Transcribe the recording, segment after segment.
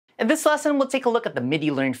In this lesson, we'll take a look at the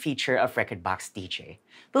MIDI Learn feature of Rekordbox DJ.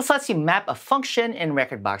 This lets you map a function in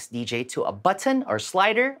Rekordbox DJ to a button or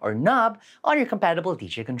slider or knob on your compatible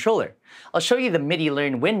DJ controller. I'll show you the MIDI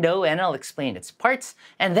Learn window and I'll explain its parts,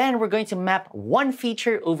 and then we're going to map one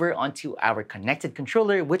feature over onto our connected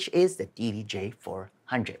controller, which is the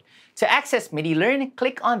DJ400. To access MIDI Learn,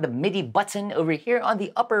 click on the MIDI button over here on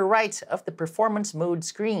the upper right of the performance mode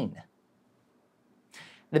screen.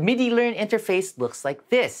 The MIDI Learn interface looks like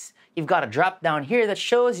this. You've got a drop down here that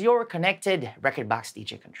shows your connected Rekordbox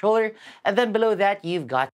DJ controller, and then below that you've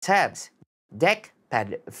got tabs: Deck,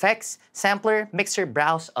 Pad Effects, Sampler, Mixer,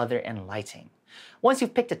 Browse, Other, and Lighting. Once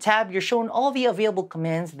you've picked a tab, you're shown all the available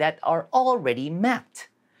commands that are already mapped.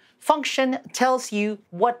 Function tells you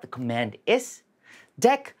what the command is.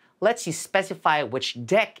 Deck lets you specify which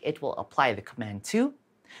deck it will apply the command to.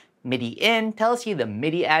 MIDI in tells you the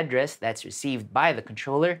MIDI address that's received by the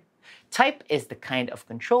controller. Type is the kind of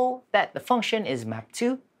control that the function is mapped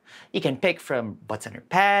to. You can pick from button or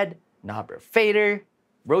pad, knob or fader,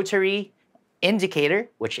 rotary,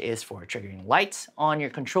 indicator, which is for triggering lights on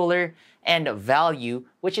your controller, and value,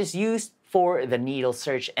 which is used for the needle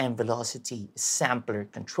search and velocity sampler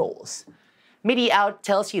controls. MIDI out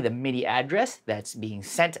tells you the MIDI address that's being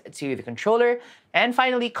sent to the controller. And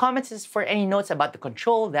finally, comments is for any notes about the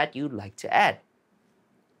control that you'd like to add.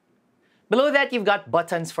 Below that, you've got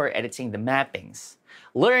buttons for editing the mappings.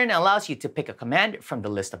 Learn allows you to pick a command from the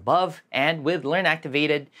list above, and with Learn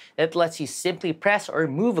activated, it lets you simply press or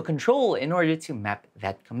move a control in order to map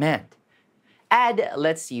that command. Add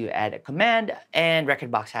lets you add a command, and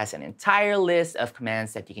Rekordbox has an entire list of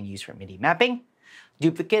commands that you can use for MIDI mapping.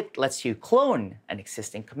 Duplicate lets you clone an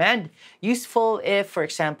existing command, useful if, for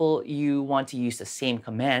example, you want to use the same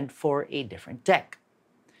command for a different deck.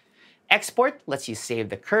 Export lets you save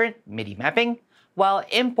the current MIDI mapping, while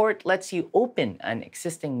import lets you open an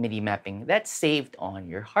existing MIDI mapping that's saved on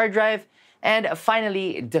your hard drive. And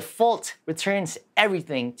finally, default returns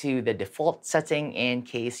everything to the default setting in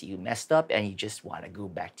case you messed up and you just want to go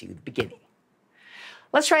back to the beginning.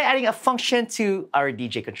 Let's try adding a function to our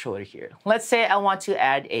DJ controller here. Let's say I want to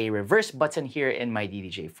add a reverse button here in my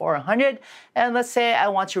DJ400, and let's say I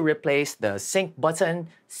want to replace the sync button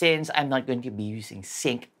since I'm not going to be using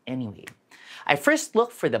sync anyway. I first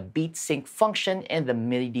look for the beat sync function in the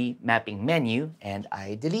MIDI mapping menu, and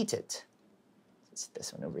I delete it. It's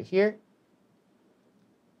this one over here.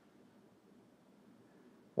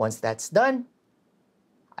 Once that's done,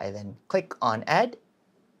 I then click on Add.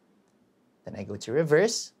 Then I go to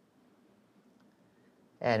Reverse.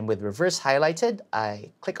 And with Reverse highlighted,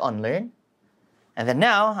 I click on Learn. And then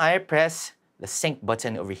now I press the Sync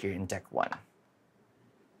button over here in Deck 1.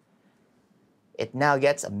 It now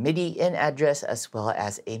gets a MIDI in address as well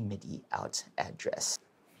as a MIDI out address.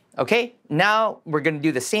 Okay, now we're going to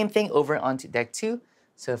do the same thing over onto Deck 2.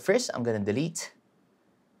 So first, I'm going to delete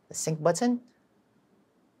the Sync button.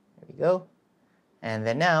 There we go. And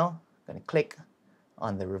then now, I'm going to click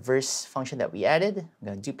on the reverse function that we added. I'm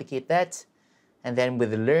going to duplicate that. And then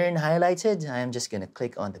with Learn highlighted, I'm just going to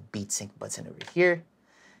click on the Beat Sync button over here.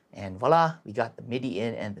 And voila, we got the MIDI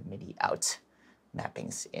in and the MIDI out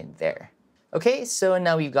mappings in there. Okay, so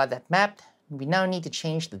now we've got that mapped. We now need to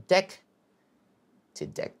change the deck to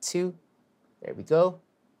Deck 2. There we go.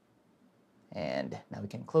 And now we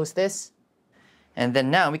can close this. And then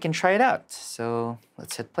now we can try it out. So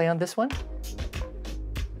let's hit play on this one.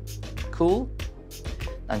 Cool.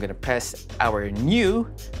 I'm going to press our new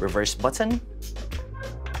reverse button.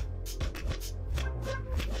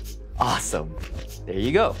 Awesome. There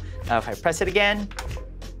you go. Now if I press it again,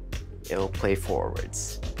 it'll play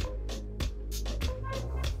forwards.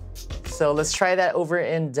 So let's try that over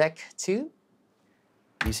in Deck 2.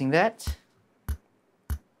 Using that,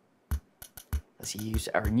 let's use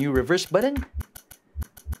our new reverse button.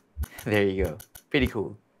 There you go. Pretty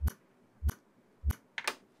cool.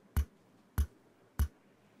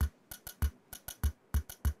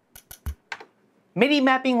 MIDI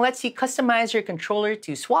mapping lets you customize your controller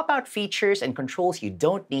to swap out features and controls you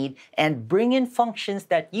don't need and bring in functions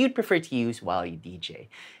that you'd prefer to use while you DJ.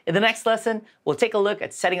 In the next lesson, we'll take a look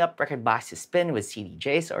at setting up Rekordbox to spin with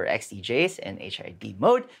CDJs or XDJs in HID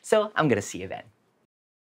mode, so I'm gonna see you then.